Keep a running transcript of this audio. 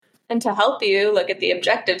And to help you look at the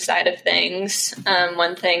objective side of things,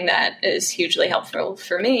 one thing that is hugely helpful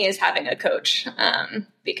for me is having a coach,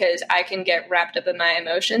 because I can get wrapped up in my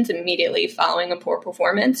emotions immediately following a poor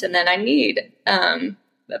performance. And then I need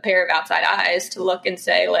a pair of outside eyes to look and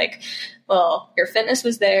say, like, well, your fitness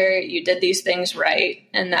was there, you did these things right.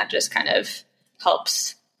 And that just kind of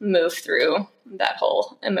helps move through that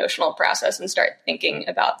whole emotional process and start thinking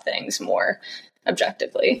about things more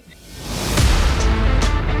objectively.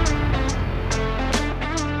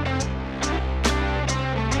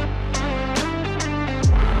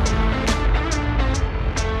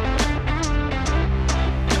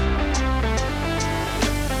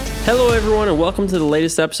 Hello, everyone, and welcome to the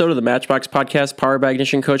latest episode of the Matchbox Podcast powered by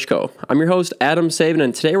Ignition Coach Co. I'm your host, Adam Saban,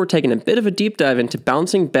 and today we're taking a bit of a deep dive into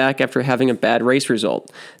bouncing back after having a bad race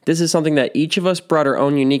result. This is something that each of us brought our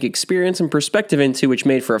own unique experience and perspective into, which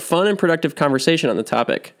made for a fun and productive conversation on the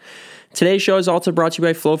topic. Today's show is also brought to you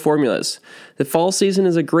by Flow Formulas. The fall season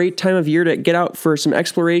is a great time of year to get out for some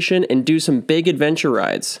exploration and do some big adventure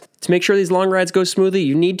rides. To make sure these long rides go smoothly,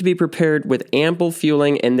 you need to be prepared with ample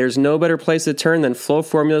fueling, and there's no better place to turn than Flow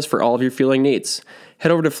Formulas for all of your fueling needs.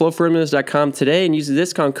 Head over to flowformulas.com today and use the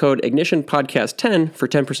discount code IGNITIONPODCAST10 for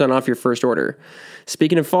 10% off your first order.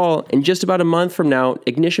 Speaking of fall, in just about a month from now,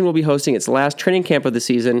 Ignition will be hosting its last training camp of the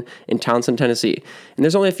season in Townsend, Tennessee. And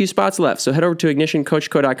there's only a few spots left, so head over to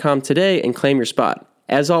ignitioncoachco.com today and claim your spot.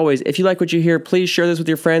 As always, if you like what you hear, please share this with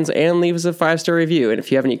your friends and leave us a 5-star review. And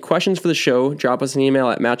if you have any questions for the show, drop us an email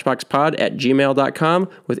at matchboxpod@gmail.com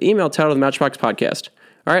with email titled Matchbox Podcast.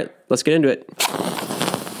 All right, let's get into it.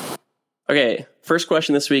 Okay, first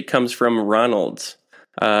question this week comes from Ronald.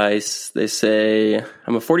 They say,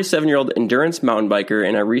 I'm a 47-year-old endurance mountain biker,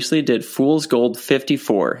 and I recently did Fool's Gold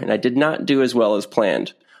 54, and I did not do as well as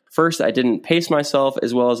planned. First, I didn't pace myself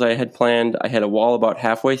as well as I had planned. I had a wall about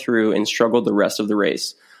halfway through and struggled the rest of the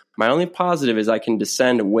race. My only positive is I can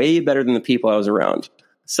descend way better than the people I was around.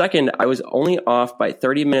 Second, I was only off by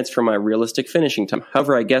 30 minutes from my realistic finishing time.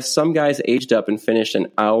 However, I guess some guys aged up and finished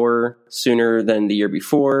an hour sooner than the year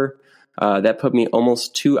before. That put me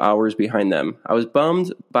almost 2 hours behind them. I was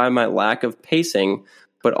bummed by my lack of pacing,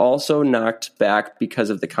 but also knocked back because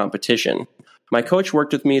of the competition. My coach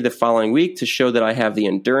worked with me the following week to show that I have the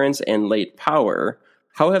endurance and late power.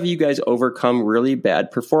 How have you guys overcome really bad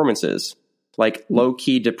performances? Like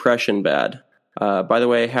low-key depression bad. By the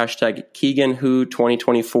way, hashtag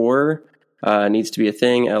KeeganWho2024 needs to be a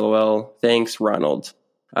thing. LOL. Thanks, Ronald.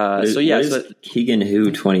 Keegan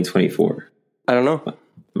Who 2024? I don't know.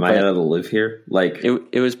 Am I out of the loop here? Like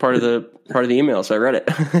it was part of the email, so I read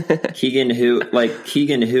it. Keegan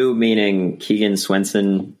Who meaning Keegan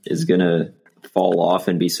Swenson is gonna fall off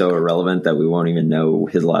and be so irrelevant that we won't even know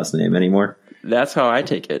his last name anymore. That's how I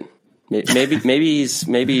take it. Maybe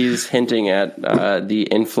he's hinting at the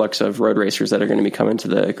influx of road racers that are going to be coming to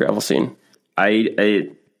the gravel scene. I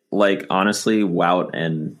like honestly, Wout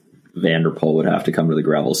and Vanderpool would have to come to the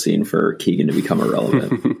gravel scene for Keegan to become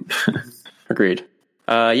irrelevant. Agreed.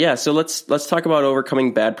 So let's talk about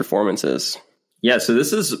overcoming bad performances. Yeah, so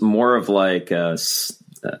this is more of like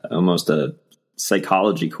almost a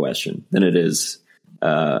psychology question than it is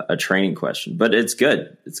a training question, but it's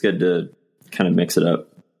good. It's good to kind of mix it up.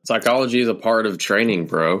 Psychology is a part of training,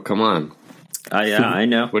 bro. Come on. Yeah, I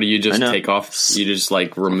know. What do you just take off? You just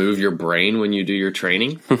like remove your brain when you do your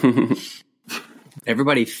training?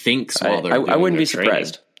 Everybody thinks while they're doing I wouldn't be training.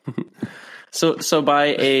 surprised. So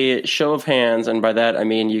by a show of hands, and by that I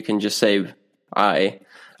mean you can just say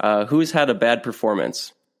who's had a bad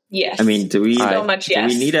performance? Yes. I mean, do we need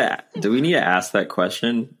to ask that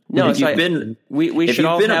question? No, if you've been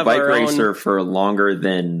a bike racer for longer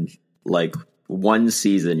than like one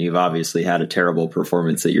season, you've obviously had a terrible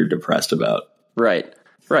performance that you're depressed about. Right.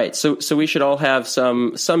 So we should all have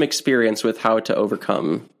some experience with how to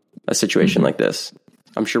overcome a situation like this.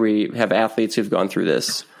 I'm sure we have athletes who've gone through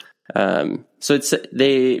this. Ronald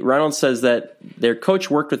says that their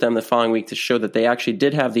coach worked with them the following week to show that they actually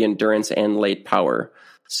did have the endurance and late power.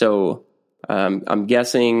 So, I'm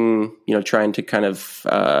guessing, trying to kind of,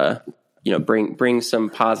 bring some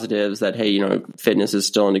positives that, hey, fitness is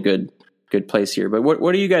still in a good place here. But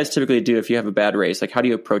what do you guys typically do if you have a bad race? Like, how do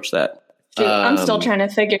you approach that? I'm still trying to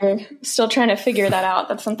figure that out.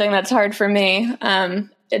 That's something that's hard for me.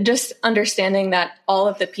 Just understanding that all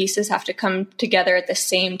of the pieces have to come together at the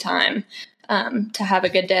same time to have a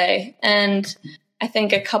good day. And I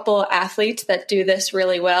think a couple athletes that do this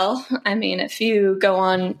really well. I mean, if you go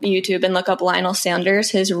on YouTube and look up Lionel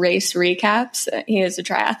Sanders, his race recaps, he is a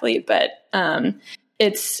triathlete, but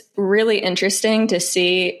it's really interesting to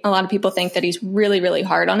see. A lot of people think that he's really, really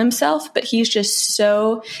hard on himself, but he's just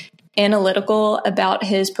so analytical about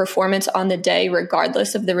his performance on the day,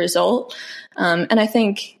 regardless of the result. And I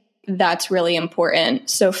think that's really important.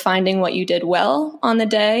 So finding what you did well on the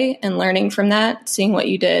day and learning from that, seeing what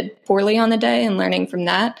you did poorly on the day and learning from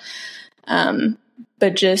that.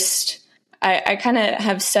 But just, I kind of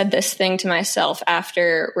have said this thing to myself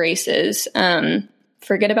after races.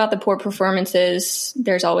 Forget about the poor performances.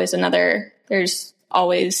 There's always another race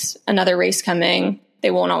coming.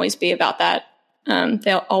 They won't always be about that.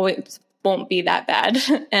 They'll always won't be that bad.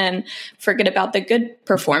 And forget about the good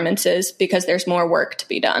performances because there's more work to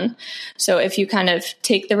be done. So if you kind of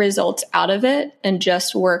take the results out of it and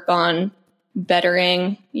just work on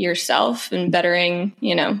bettering yourself and bettering,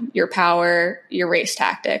 your power, your race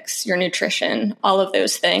tactics, your nutrition, all of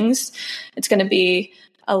those things, it's going to be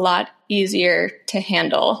a lot easier to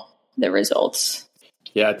handle the results.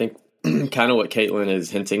 Yeah, I think kind of what Caitlin is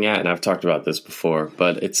hinting at, and I've talked about this before,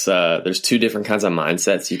 but it's there's two different kinds of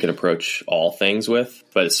mindsets you can approach all things with,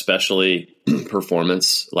 but especially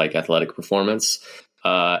performance, like athletic performance.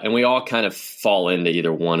 And we all kind of fall into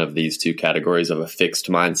either one of these two categories of a fixed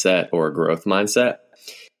mindset or a growth mindset.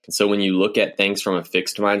 And so when you look at things from a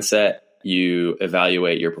fixed mindset, you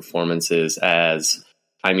evaluate your performances as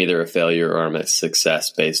I'm either a failure or I'm a success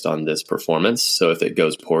based on this performance. So if it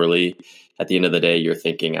goes poorly, at the end of the day, you're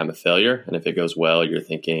thinking I'm a failure. And if it goes well, you're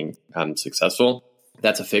thinking I'm successful.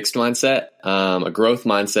 That's a fixed mindset. A growth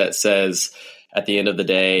mindset says at the end of the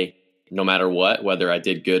day, no matter what, whether I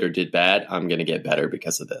did good or did bad, I'm going to get better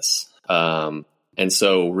because of this. And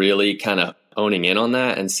so really kind of owning in on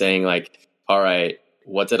that and saying like, all right,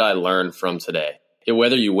 what did I learn from today?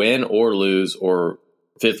 Whether you win or lose or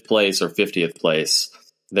 5th place or 50th place,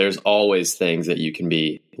 there's always things that you can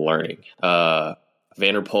be learning.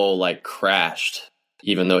 Van der Poel crashed,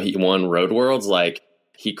 even though he won Road Worlds,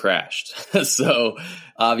 he crashed. So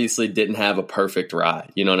obviously didn't have a perfect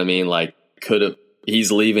ride. You know what I mean?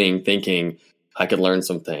 He's leaving thinking I could learn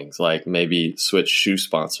some things, like maybe switch shoe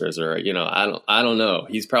sponsors or, I don't know.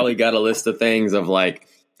 He's probably got a list of things of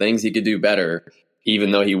things he could do better,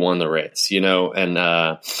 even though he won the race, and,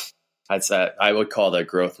 I would call that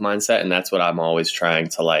growth mindset. And that's what I'm always trying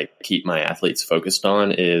to keep my athletes focused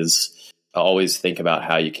on is always think about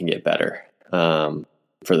how you can get better,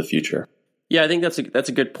 for the future. Yeah, I think that's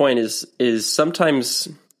a good point is sometimes,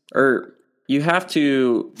 or you have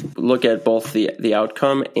to look at both the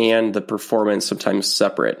outcome and the performance sometimes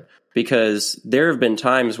separate, because there have been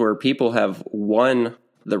times where people have won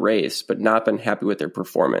the race but not been happy with their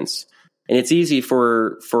performance. And it's easy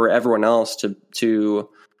for everyone else to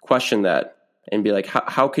question that and be like,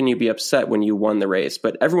 how can you be upset when you won the race?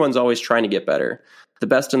 But everyone's always trying to get better. The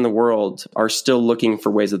best in the world are still looking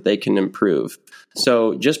for ways that they can improve.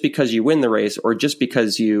 So just because you win the race or just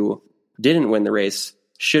because you didn't win the race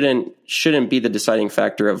shouldn't be the deciding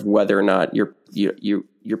factor of whether or not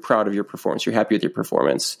you're proud of your performance, you're happy with your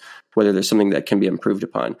performance, whether there's something that can be improved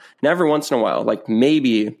upon. And every once in a while,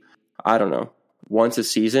 maybe, I don't know, once a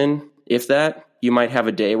season, if that, you might have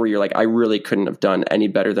a day where you're like, I really couldn't have done any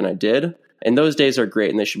better than I did. And those days are great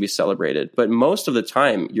and they should be celebrated. But most of the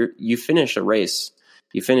time, you finish a race,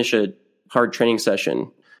 you finish a hard training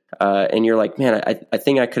session, and you're like, man, I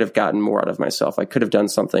think I could have gotten more out of myself. I could have done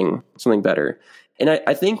something better. And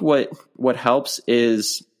I think what helps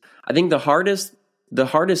is, I think the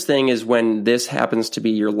hardest thing is when this happens to be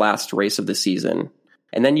your last race of the season,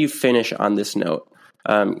 and then you finish on this note.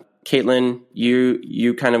 Caitlin,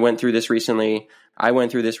 you kind of went through this recently. I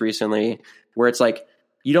went through this recently, where it's like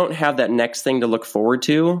you don't have that next thing to look forward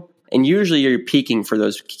to. And usually you're peaking for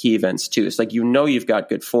those key events too. It's like, you've got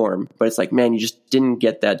good form, but it's like, man, you just didn't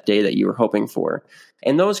get that day that you were hoping for.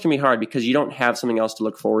 And those can be hard because you don't have something else to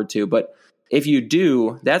look forward to. But if you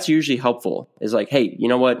do, that's usually helpful. Is like, hey, you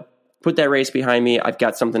know what? Put that race behind me. I've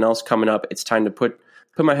got something else coming up. It's time to put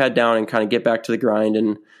my head down and kind of get back to the grind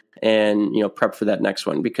and prep for that next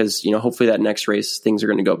one, because, hopefully that next race, things are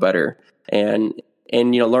going to go better. And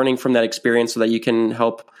learning from that experience so that you can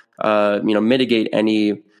help, mitigate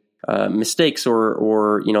any mistakes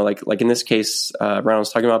or like in this case, Ryan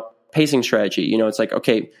was talking about pacing strategy. It's like,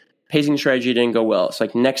 okay, pacing strategy didn't go well. It's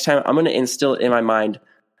like, next time I'm going to instill in my mind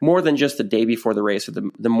more than just the day before the race or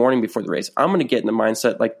the morning before the race. I'm going to get in the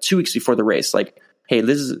mindset 2 weeks before the race. Like, hey,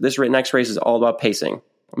 this next race is all about pacing.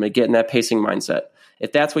 I'm going to get in that pacing mindset.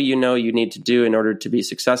 If that's what you need to do in order to be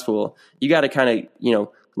successful, you got to kind of,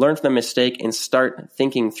 learn from the mistake and start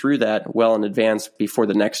thinking through that well in advance before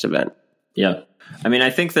the next event. Yeah. I mean, I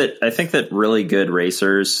think that really good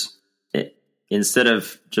racers, instead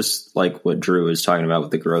of just like what Drew was talking about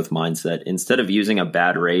with the growth mindset, instead of using a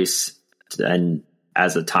bad race and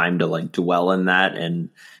as a time to dwell in that and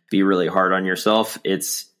be really hard on yourself,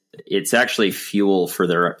 it's it's actually fuel for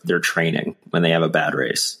their training when they have a bad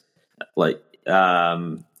race. Like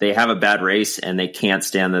they have a bad race and they can't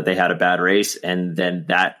stand that they had a bad race, and then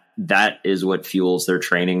that is what fuels their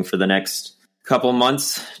training for the next couple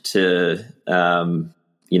months to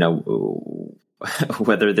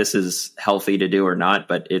whether this is healthy to do or not,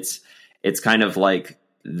 but it's kind of like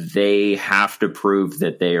they have to prove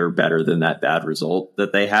that they are better than that bad result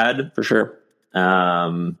that they had. For sure.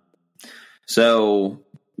 So,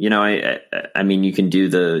 I mean, you can do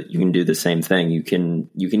the same thing. You can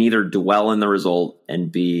either dwell in the result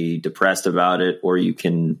and be depressed about it, or you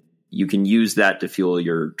can use that to fuel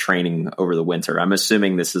your training over the winter. I'm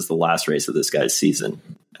assuming this is the last race of this guy's season.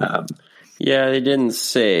 Yeah, they didn't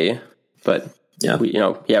say, but yeah,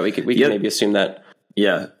 we could maybe assume that.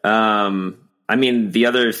 Yeah. I mean, the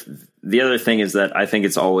other thing is that I think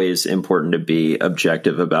it's always important to be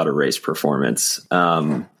objective about a race performance.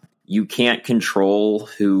 You can't control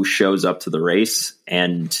who shows up to the race,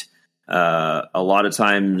 and a lot of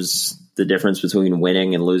times the difference between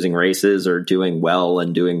winning and losing races, or doing well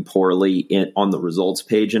and doing poorly on the results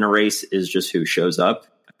page in a race, is just who shows up,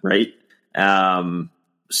 right?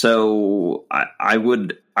 So I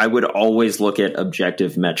would always look at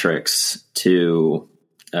objective metrics to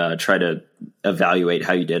try to evaluate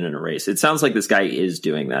how you did in a race. It sounds like this guy is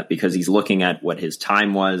doing that because he's looking at what his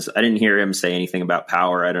time was. I didn't hear him say anything about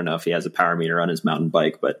power. I don't know if he has a power meter on his mountain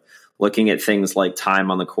bike, but looking at things like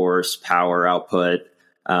time on the course, power output,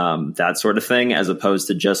 that sort of thing, as opposed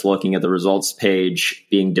to just looking at the results page,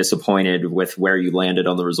 being disappointed with where you landed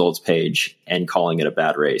on the results page and calling it a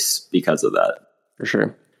bad race because of that. For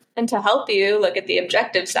sure. And to help you look at the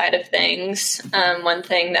objective side of things, one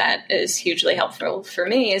thing that is hugely helpful for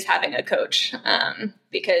me is having a coach,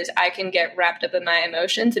 because I can get wrapped up in my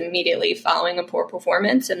emotions immediately following a poor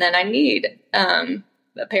performance. And then I need a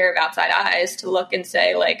pair of outside eyes to look and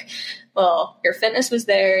say, like, well, your fitness was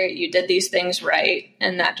there, you did these things right.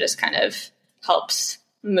 And that just kind of helps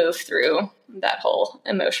move through that whole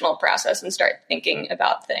emotional process and start thinking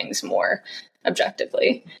about things more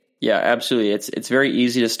objectively. Yeah, absolutely. It's very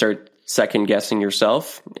easy to start second guessing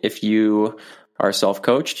yourself. If you are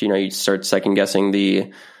self-coached, you start second guessing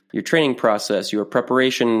your training process, your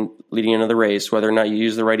preparation leading into the race, whether or not you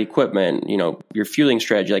use the right equipment, your fueling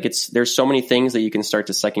strategy. Like there's so many things that you can start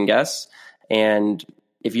to second guess. And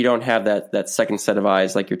if you don't have that second set of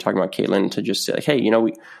eyes, like you're talking about, Caitlin, to just say, like, hey,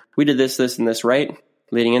 we did this, and this right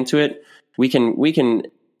leading into it. We can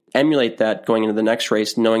emulate that going into the next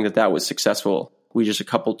race, knowing that was successful. We just a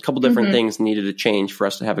couple different things needed to change for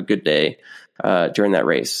us to have a good day during that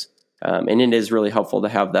race. And it is really helpful to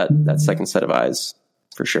have that second set of eyes,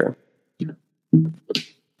 for sure.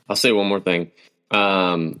 I'll say one more thing.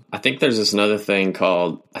 I think there's this another thing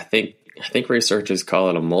called, I think researchers call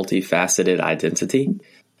it a multifaceted identity.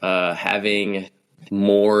 Having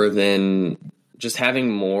more than just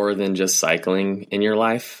cycling in your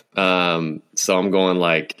life. So I'm going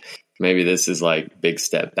like, maybe this is like big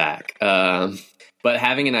step back. But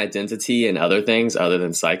having an identity in other things other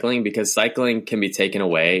than cycling, because cycling can be taken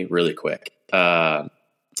away really quick.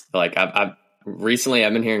 Like I've recently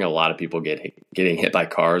been hearing a lot of people getting hit by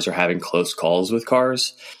cars or having close calls with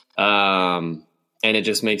cars. And it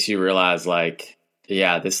just makes you realize, like,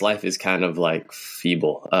 yeah, this life is kind of like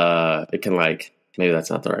feeble. It can, like, maybe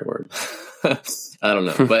that's not the right word. I don't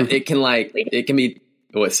know, but it can be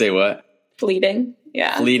what? Fleeting.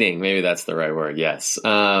 Yeah. Fleeting. Maybe that's the right word. Yes.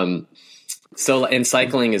 So, and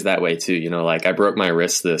cycling is that way too, like I broke my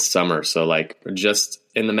wrist this summer. So like just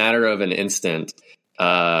in the matter of an instant,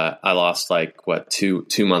 I lost like 3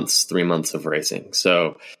 months of racing.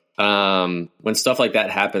 So, when stuff like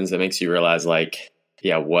that happens, it makes you realize, like,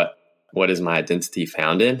 yeah, what is my identity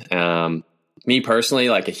found in? Me personally,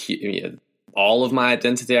 like all of my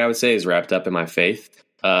identity, I would say, is wrapped up in my faith,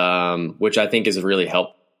 which I think is really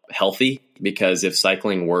healthy, because if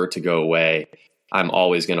cycling were to go away, I'm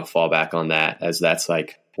always going to fall back on that, as that's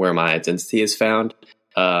like where my identity is found.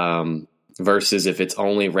 Versus if it's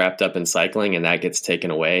only wrapped up in cycling and that gets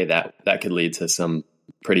taken away, that could lead to some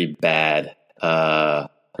pretty bad, or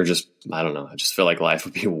just, I don't know. I just feel like life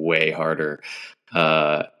would be way harder,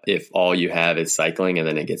 if all you have is cycling and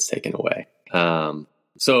then it gets taken away.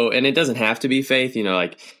 So, and it doesn't have to be faith,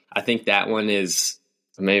 like I think that one is,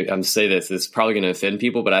 maybe I'm say this is probably going to offend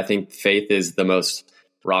people, but I think faith is the most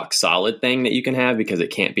rock solid thing that you can have, because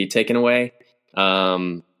it can't be taken away.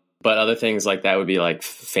 But other things like that would be like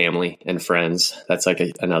family and friends. That's like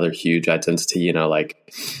another huge identity,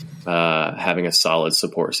 like having a solid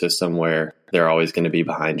support system where they're always going to be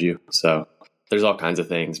behind you. So there's all kinds of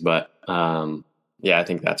things, but yeah, I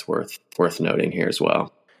think that's worth noting here as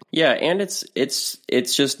well. Yeah, and it's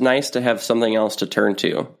just nice to have something else to turn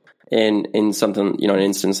to in something, an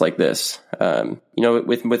instance like this.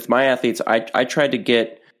 With my athletes, I try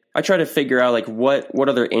to figure out like what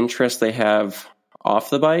other interests they have off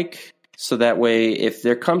the bike, so that way if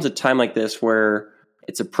there comes a time like this where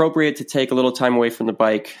it's appropriate to take a little time away from the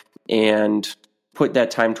bike and put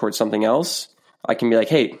that time towards something else, I can be like,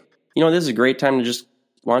 hey, this is a great time to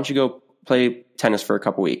why don't you go play tennis for a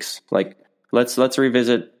couple weeks? Like let's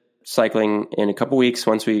revisit cycling in a couple weeks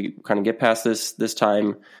once we kind of get past this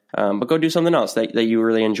time, but go do something else that you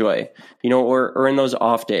really enjoy, or in those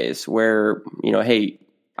off days where, hey,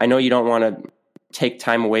 I know you don't want to take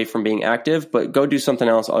time away from being active, but go do something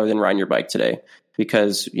else other than riding your bike today,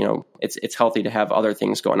 because, it's healthy to have other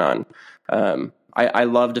things going on. I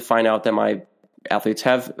love to find out that my athletes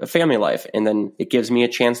have a family life, and then it gives me a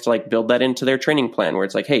chance to like build that into their training plan, where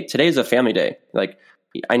it's like, hey, today's a family day. Like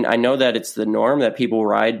I know that it's the norm that people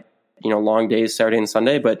ride, long days, Saturday and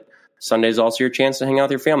Sunday, but Sunday is also your chance to hang out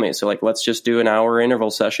with your family. So like, let's just do an hour interval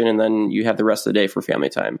session, and then you have the rest of the day for family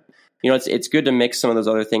time. It's good to mix some of those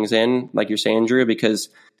other things in, like you're saying, Drew, because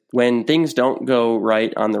when things don't go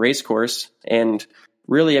right on the race course, and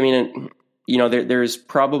really, there's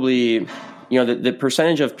probably, the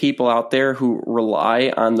percentage of people out there who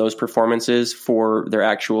rely on those performances for their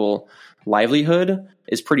actual livelihood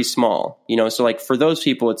is pretty small, so like for those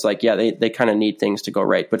people, it's like, yeah, they kind of need things to go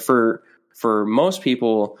right. But for most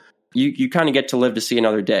people, you kind of get to live to see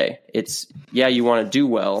another day. It's, yeah, you want to do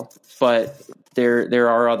well, but there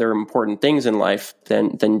are other important things in life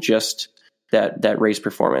than just that race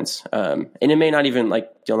performance. And it may not even,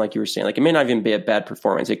 like Dylan, like you were saying, like it may not even be a bad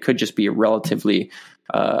performance. It could just be relatively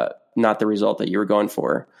not the result that you were going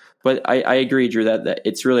for. But I agree, Drew, that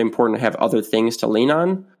it's really important to have other things to lean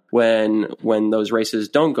on when those races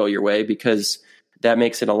don't go your way, because that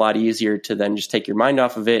makes it a lot easier to then just take your mind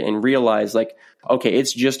off of it and realize like, okay,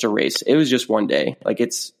 it's just a race. It was just one day. Like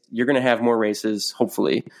you're going to have more races,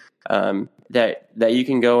 hopefully, that you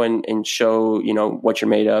can go and show, what you're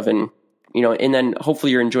made of. And, and then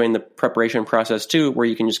hopefully you're enjoying the preparation process too, where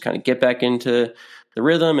you can just kind of get back into the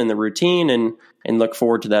rhythm and the routine and look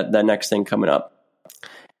forward to that next thing coming up.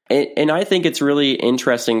 And I think it's really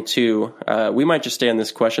interesting too. We might just stay on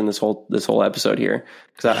this question this whole episode here,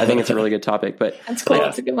 because I think it's a really good topic. But that's cool.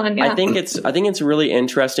 That's a good one. Yeah. I think it's really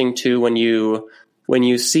interesting too when you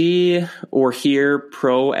see or hear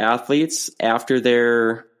pro athletes after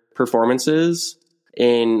their performances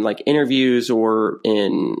in like interviews or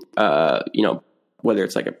in whether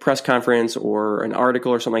it's like a press conference or an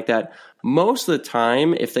article or something like that. Most of the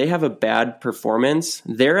time, if they have a bad performance,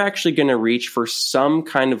 they're actually going to reach for some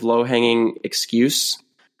kind of low-hanging excuse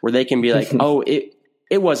where they can be like, oh, it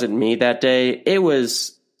wasn't me that day. It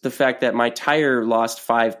was the fact that my tire lost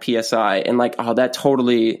 5 PSI, and like, oh, that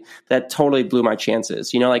totally blew my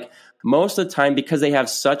chances. Like most of the time, because they have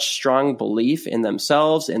such strong belief in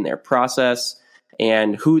themselves, in their process,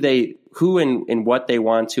 and who and what they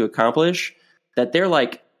want to accomplish, that they're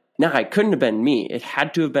like, nah, it couldn't have been me. It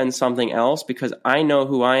had to have been something else, because I know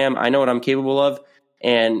who I am. I know what I'm capable of.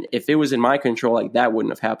 And if it was in my control, like that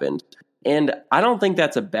wouldn't have happened. And I don't think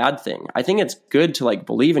that's a bad thing. I think it's good to like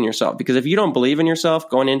believe in yourself, because if you don't believe in yourself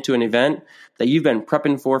going into an event that you've been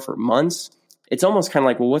prepping for months, it's almost kind of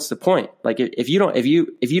like, well, what's the point? Like if you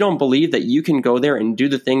don't believe that you can go there and do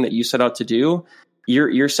the thing that you set out to do,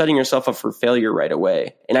 you're setting yourself up for failure right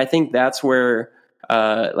away. And I think that's where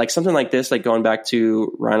like something like this, like going back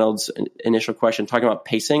to Ronald's initial question, talking about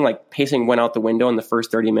pacing, like pacing went out the window in the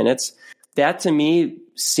first 30 minutes. That to me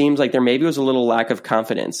seems like there maybe was a little lack of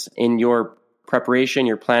confidence in your preparation,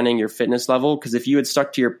 your planning, your fitness level. Because if you had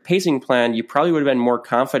stuck to your pacing plan, you probably would have been more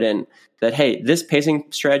confident that, hey, this pacing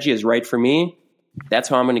strategy is right for me. That's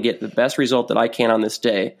how I'm going to get the best result that I can on this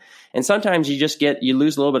day. And sometimes you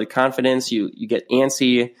lose a little bit of confidence. You get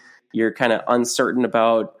antsy. You're kind of uncertain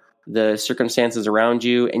about the circumstances around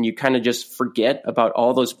you, and you kind of just forget about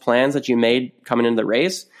all those plans that you made coming into the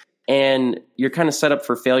race, and you're kind of set up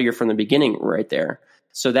for failure from the beginning right there.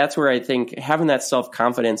 So that's where I think having that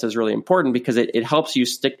self-confidence is really important, because it helps you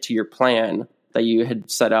stick to your plan that you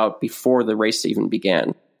had set out before the race even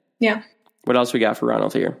began. Yeah. What else we got for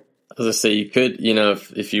Ronald here? As I say, you could,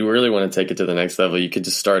 if you really want to take it to the next level, you could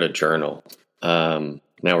just start a journal. Now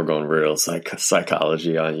we're going real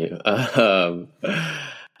psychology on you. I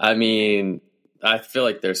feel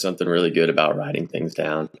like there's something really good about writing things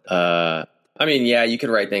down. You could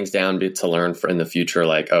write things down to learn in the future,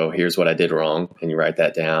 like, oh, here's what I did wrong. And you write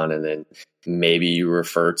that down, and then maybe you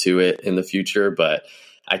refer to it in the future. But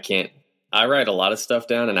I can't I write a lot of stuff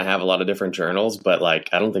down and I have a lot of different journals, but like,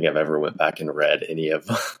 I don't think I've ever went back and read any of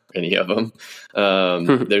them.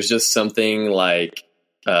 There's just something like,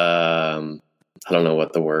 I don't know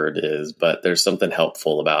what the word is, but there's something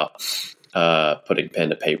helpful about, putting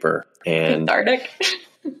pen to paper and cathartic.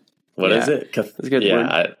 What is it? That's a good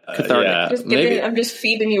word. Cathartic. I'm just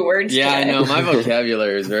feeding you words. Yeah, today. I know. My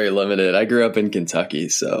vocabulary is very limited. I grew up in Kentucky,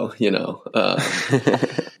 so, yeah.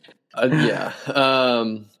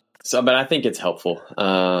 But I think it's helpful.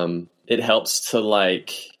 It helps to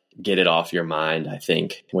like get it off your mind. I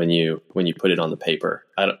think when you put it on the paper,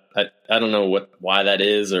 I don't know why that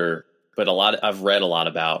is, but I've read a lot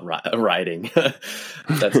about writing.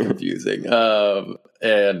 That's confusing.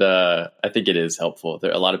 And I think it is helpful.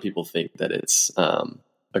 A lot of people think that it's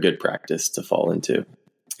a good practice to fall into.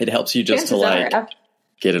 It helps you just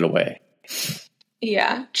get it away.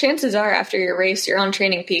 Yeah. Chances are after your race, you're on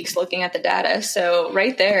Training Peaks looking at the data. So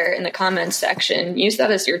right there in the comments section, use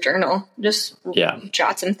that as your journal. Just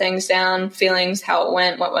jot some things down, feelings, how it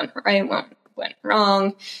went, what went right, what went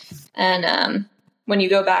wrong. And when you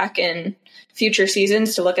go back in future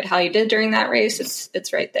seasons to look at how you did during that race,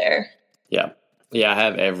 it's right there. Yeah. Yeah. I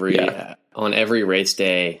have on every race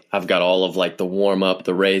day, I've got all of like the warm up,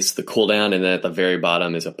 the race, the cool down. And then at the very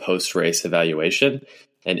bottom is a post race evaluation.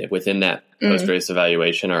 And within that post-race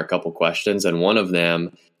evaluation are a couple questions. And one of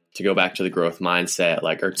them, to go back to the growth mindset,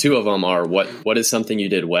 or two of them are what is something you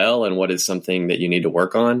did well and what is something that you need to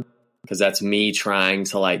work on? Because that's me trying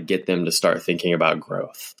to like get them to start thinking about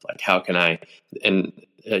growth. Like, how can I, I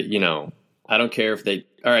don't care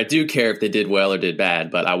I do care if they did well or did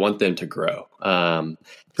bad, but I want them to grow.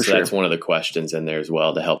 That's one of the questions in there as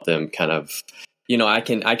well to help them kind of, I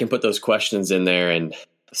can put those questions in there and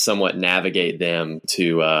somewhat navigate them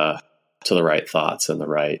to the right thoughts and the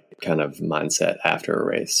right kind of mindset after a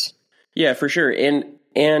race. Yeah, for sure.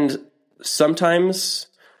 And sometimes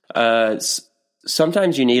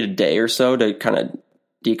you need a day or so to kind of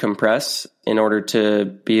decompress in order to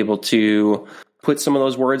be able to put some of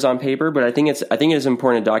those words on paper. But I think it is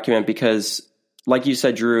important to document because, like you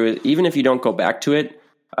said, Drew, even if you don't go back to it,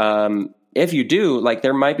 if you do,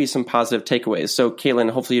 there might be some positive takeaways. So, Caitlin,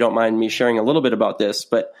 hopefully you don't mind me sharing a little bit about this.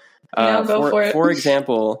 But for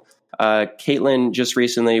example, Caitlin just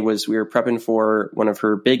recently we were prepping for one of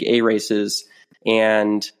her big A races.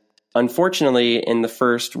 And unfortunately, in the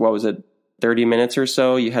first, 30 minutes or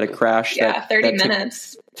so, you had a crash. Yeah, 30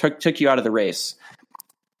 minutes. Took you out of the race.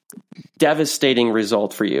 Devastating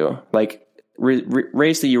result for you.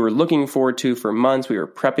 Race that you were looking forward to for months, we were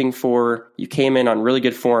prepping for. You came in on really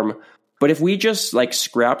good form. But if we just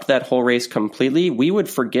scrapped that whole race completely, we would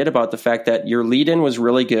forget about the fact that your lead-in was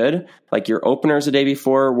really good. Your openers the day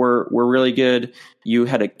before were really good. You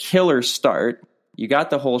had a killer start. You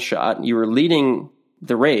got the whole shot. You were leading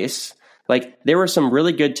the race. There were some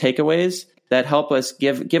really good takeaways that help us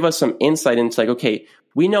give us some insight into okay,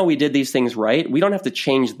 we know we did these things right. We don't have to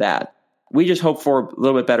change that. We just hope for a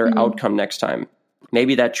little bit better outcome next time.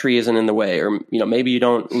 Maybe that tree isn't in the way, or maybe you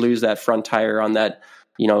don't lose that front tire on that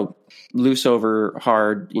loose over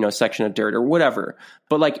hard, section of dirt or whatever.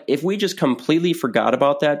 But if we just completely forgot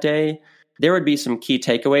about that day, there would be some key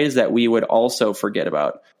takeaways that we would also forget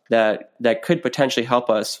about that could potentially help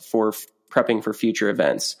us for prepping for future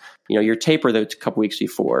events. Your taper that's a couple weeks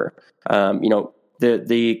before,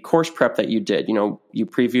 the course prep that you did, you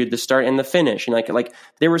previewed the start and the finish, and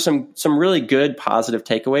there were some really good positive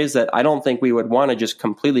takeaways that I don't think we would want to just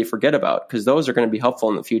completely forget about, because those are going to be helpful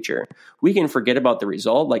in the future. We can forget about the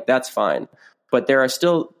result, that's fine, but there are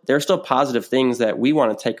still positive things that we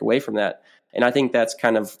want to take away from that. And I think that's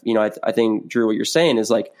kind of, I think, Drew, what you're saying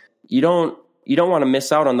is you don't want to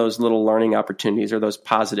miss out on those little learning opportunities or those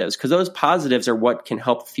positives, because those positives are what can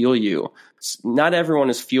help fuel you. Not everyone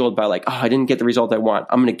is fueled by I didn't get the result I want,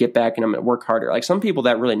 I'm going to get back and I'm going to work harder. Some people,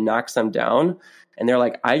 that really knocks them down, and they're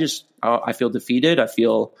I feel defeated. I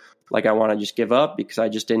feel like I want to just give up because I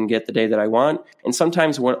just didn't get the day that I want. And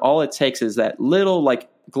sometimes all it takes is that little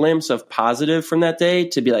glimpse of positive from that day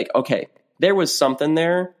to be okay, there was something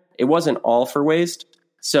there. It wasn't all for waste.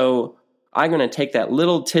 So I'm going to take that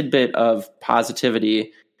little tidbit of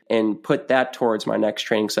positivity and put that towards my next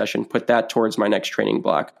training session, put that towards my next training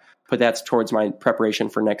block, put that towards my preparation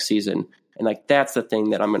for next season. And that's the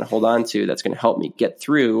thing that I'm going to hold on to that's going to help me get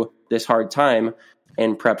through this hard time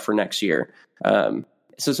and prep for next year. So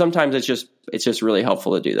sometimes it's just really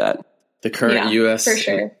helpful to do that. The current U.S.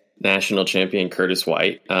 national champion, Curtis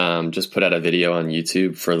White, just put out a video on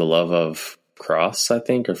YouTube for the love of cross, I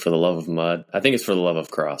think, or for the love of mud. I think it's for the love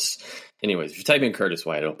of cross. anyways, if you type in Curtis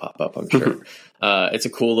White, it'll pop up, I'm sure. It's a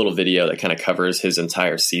cool little video that kind of covers his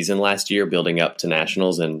entire season last year, building up to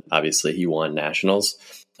nationals, and obviously he won nationals.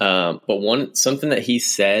 But something that he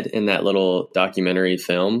said in that little documentary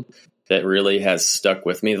film that really has stuck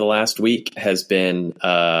with me the last week has been,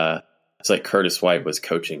 it's like Curtis White was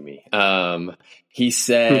coaching me. He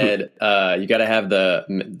said, you got to have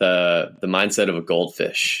the mindset of a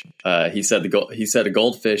goldfish. He said a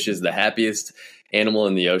goldfish is the happiest animal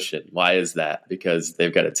in the ocean. Why is that? Because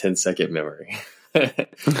they've got a 10-second memory.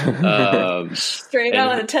 Straight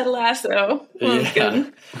out of Ted Lasso.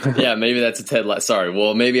 Yeah, maybe that's a Ted Lasso. Sorry,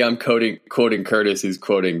 well, maybe I'm quoting Curtis, who's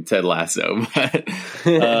quoting Ted Lasso.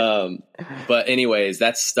 But anyways,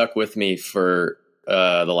 that's stuck with me for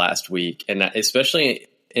the last week, and especially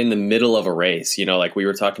in the middle of a race. Like we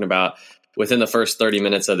were talking about, within the first 30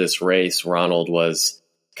 minutes of this race, Ronald was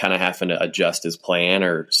kind of having to adjust his plan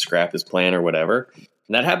or scrap his plan or whatever.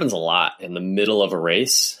 And that happens a lot in the middle of a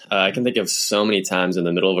race. I can think of so many times in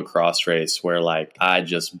the middle of a cross race where like I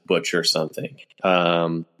just butcher something.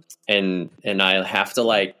 And I have to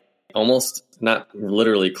like almost not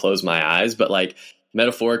literally close my eyes, but like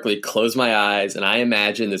metaphorically close my eyes. And I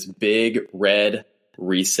imagine this big red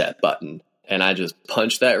reset button. And I just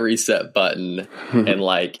punch that reset button and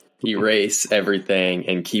like erase everything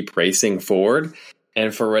and keep racing forward.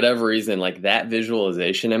 And for whatever reason, like that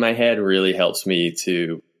visualization in my head really helps me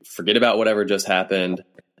to forget about whatever just happened.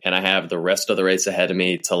 And I have the rest of the race ahead of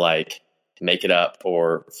me to like make it up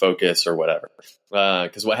or focus or whatever.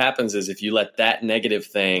 Because what happens is if you let that negative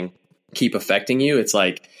thing keep affecting you, it's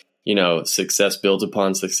like, success builds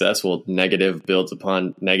upon success. Well, negative builds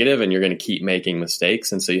upon negative, and you're going to keep making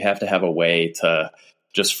mistakes. And so you have to have a way to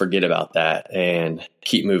just forget about that and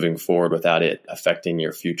keep moving forward without it affecting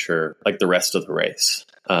your future, like the rest of the race.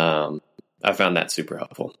 I found that super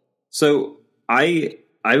helpful. So I've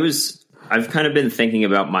kind of been thinking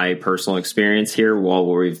about my personal experience here while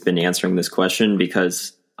we've been answering this question,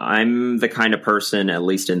 because I'm the kind of person, at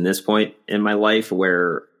least in this point in my life,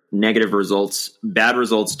 where bad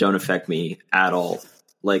results don't affect me at all.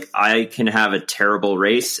 Like I can have a terrible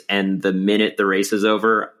race, and the minute the race is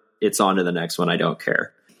over, it's on to the next one. I don't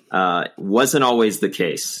care. Wasn't always the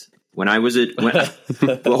case when I was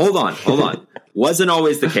well, hold on. Wasn't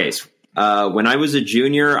always the case. When I was a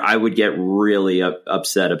junior, I would get really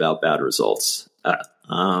upset about bad results.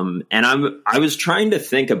 And I was trying to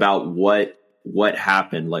think about what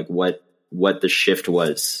happened, like what the shift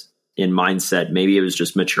was in mindset. Maybe it was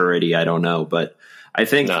just maturity. I don't know, but I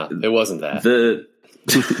think it wasn't that.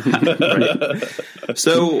 Right.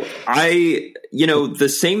 So the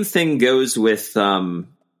same thing goes with,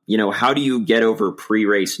 how do you get over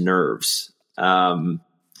pre-race nerves? And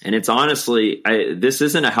it's honestly, this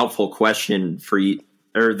isn't a helpful question for you,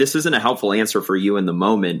 or this isn't a helpful answer for you in the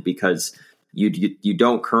moment, because you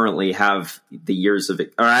don't currently have the years of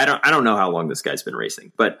it. Or I don't know how long this guy's been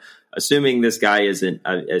racing, but assuming this guy isn't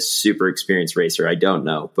a super experienced racer, I don't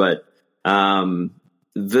know, but,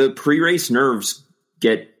 the pre-race nerves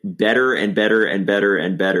get better and better and better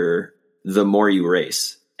and better the more you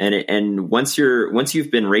race. And once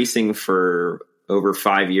you've been racing for over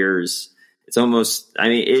 5 years, it's almost,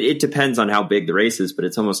 it depends on how big the race is, but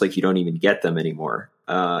it's almost like you don't even get them anymore.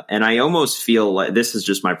 And I almost feel like, this is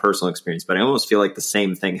just my personal experience, but I almost feel like the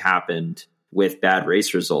same thing happened with bad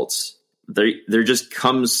race results. There just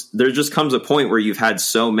comes a point where you've had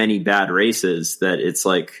so many bad races that it's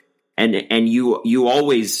like, and you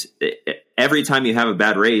always, every time you have a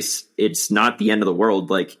bad race, it's not the end of the world.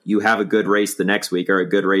 Like you have a good race the next week or a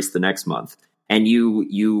good race the next month. And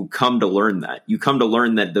you come to learn that. You come to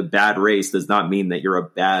learn that the bad race does not mean that you're a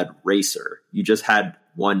bad racer. You just had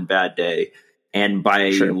one bad day. And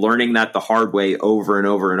by learning that the hard way over and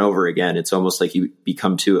over and over again, it's almost like you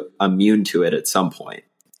become too immune to it at some point.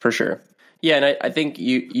 For sure. Yeah, and I think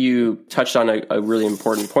you touched on a really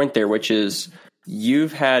important point there, which is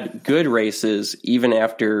you've had good races even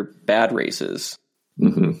after bad races.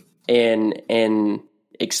 Mm-hmm. And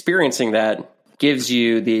experiencing that gives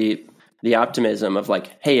you the optimism of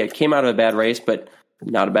like, hey, I came out of a bad race, but I'm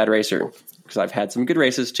not a bad racer because I've had some good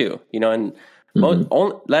races too, and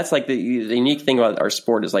that's like the unique thing about our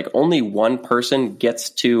sport is like only one person gets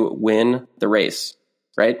to win the race,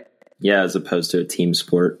 right? Yeah, as opposed to a team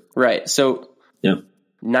sport. Right. So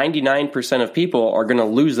 99% of people are going to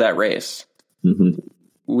lose that race. Mm-hmm.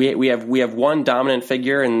 We have one dominant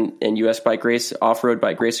figure in U.S. bike race, off-road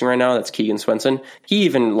bike racing right now. That's Keegan Swenson. He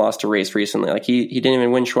even lost a race recently. Like he didn't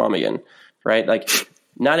even win Schwamigan, right? Like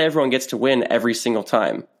not everyone gets to win every single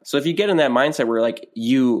time. So if you get in that mindset where like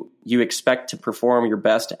you expect to perform your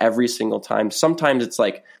best every single time, sometimes it's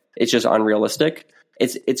like, it's just unrealistic.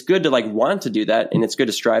 it's good to like want to do that, and it's good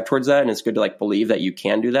to strive towards that, and it's good to like believe that you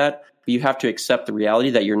can do that, but you have to accept the reality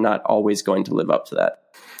that you're not always going to live up to that.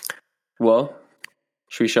 Well,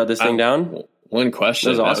 should we shut this thing down? One question.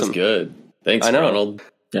 That was awesome. That was good. Thanks, Ronald.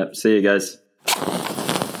 Yep. See you guys.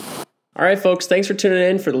 All right, folks, thanks for tuning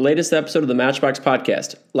in for the latest episode of the Matchbox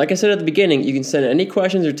Podcast. Like I said at the beginning, you can send any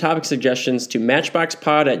questions or topic suggestions to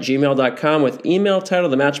matchboxpod@gmail.com with email title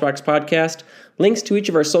The Matchbox Podcast. Links to each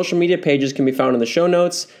of our social media pages can be found in the show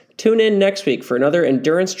notes. Tune in next week for another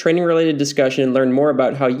endurance training-related discussion and learn more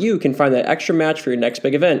about how you can find that extra match for your next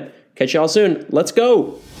big event. Catch y'all soon. Let's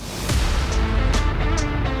go!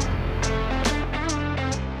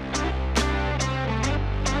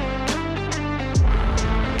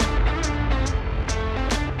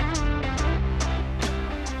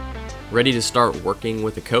 Ready to start working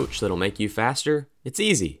with a coach that'll make you faster? It's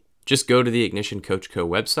easy. Just go to the Ignition Coach Co.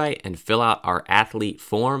 website and fill out our athlete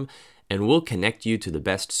form, and we'll connect you to the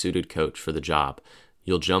best suited coach for the job.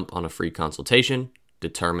 You'll jump on a free consultation,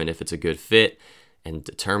 determine if it's a good fit, and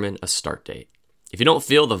determine a start date. If you don't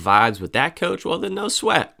feel the vibes with that coach, well then no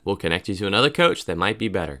sweat. We'll connect you to another coach that might be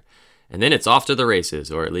better. And then it's off to the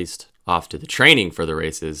races, or at least off to the training for the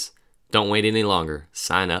races. Don't wait any longer.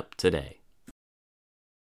 Sign up today.